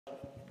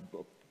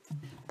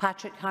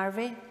Patrick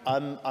Harvie.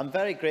 I'm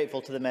very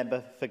grateful to the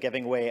member for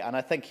giving way, and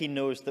I think he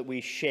knows that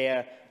we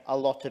share a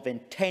lot of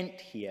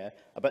intent here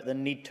about the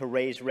need to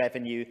raise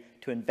revenue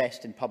to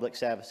invest in public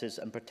services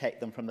and protect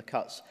them from the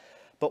cuts.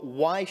 But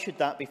why should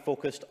that be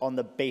focused on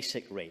the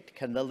basic rate?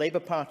 Can the Labour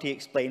Party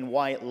explain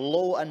why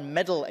low and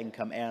middle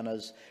income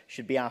earners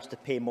should be asked to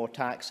pay more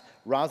tax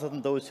rather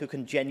than those who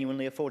can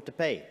genuinely afford to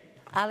pay?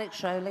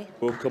 Alex Rowley.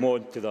 We'll come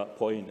on to that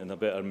point and I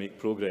better make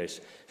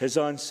progress. His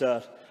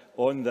answer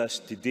on this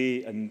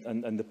today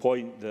and the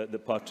point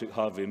that Patrick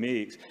Harvie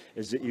makes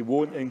is that he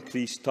won't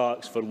increase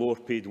tax for lower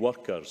paid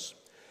workers.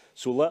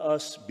 So let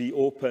us be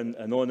open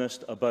and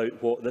honest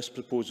about what this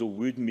proposal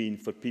would mean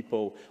for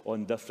people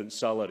on different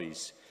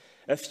salaries.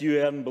 If you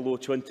earn below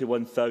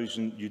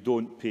 £21,000, you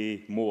don't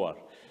pay more.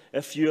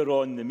 If you are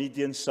on the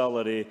median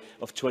salary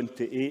of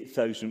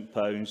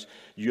 £28,000,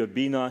 you are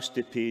being asked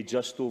to pay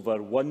just over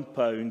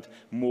 £1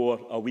 more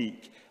a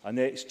week, an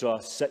extra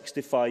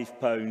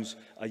 £65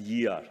 a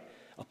year.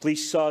 A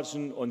police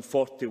sergeant on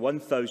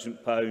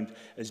 £41,000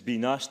 is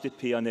being asked to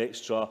pay an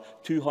extra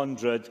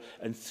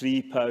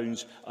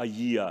 £203 a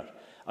year.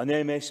 An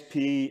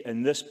MSP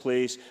in this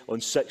place on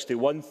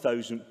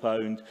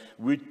 £61,000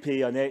 would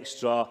pay an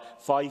extra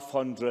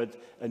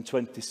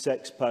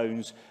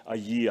 £526 a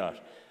year.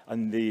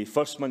 And the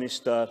First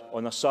Minister,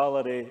 on a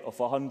salary of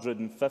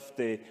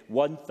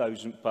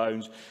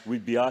 £151,000,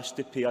 would be asked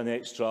to pay an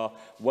extra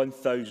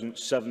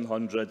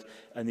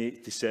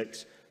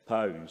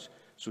 £1,786.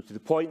 So to the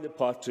point that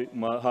Patrick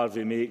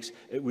Harvie makes,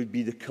 it would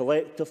be the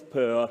collective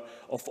power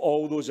of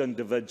all those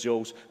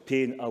individuals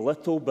paying a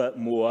little bit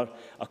more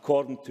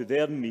according to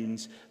their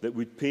means that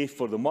would pay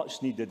for the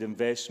much-needed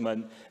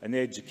investment in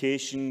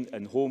education,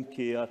 in home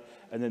care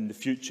and in the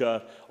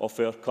future of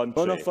our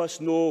country. None of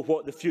us know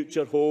what the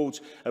future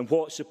holds and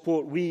what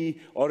support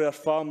we or our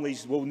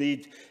families will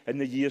need in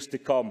the years to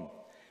come.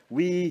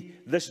 We,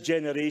 this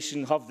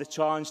generation, have the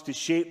chance to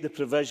shape the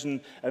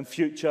provision and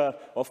future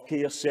of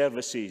care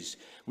services.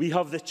 We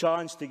have the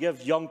chance to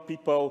give young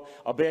people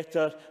a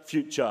better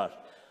future.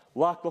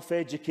 Lack of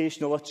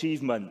educational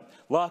achievement,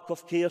 lack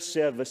of care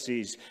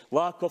services,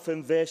 lack of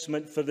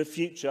investment for the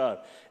future.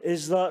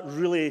 Is that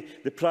really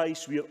the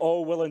price we are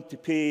all willing to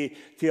pay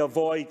to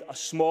avoid a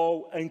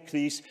small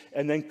increase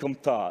in income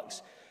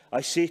tax? I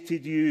say to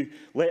you,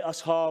 let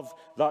us have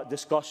that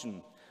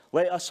discussion.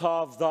 Let us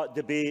have that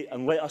debate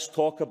and let us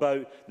talk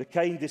about the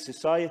kind of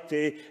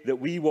society that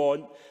we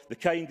want, the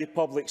kind of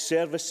public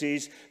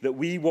services that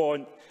we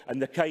want and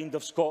the kind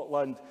of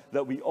Scotland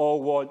that we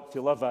all want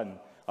to live in.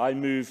 I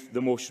move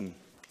the motion.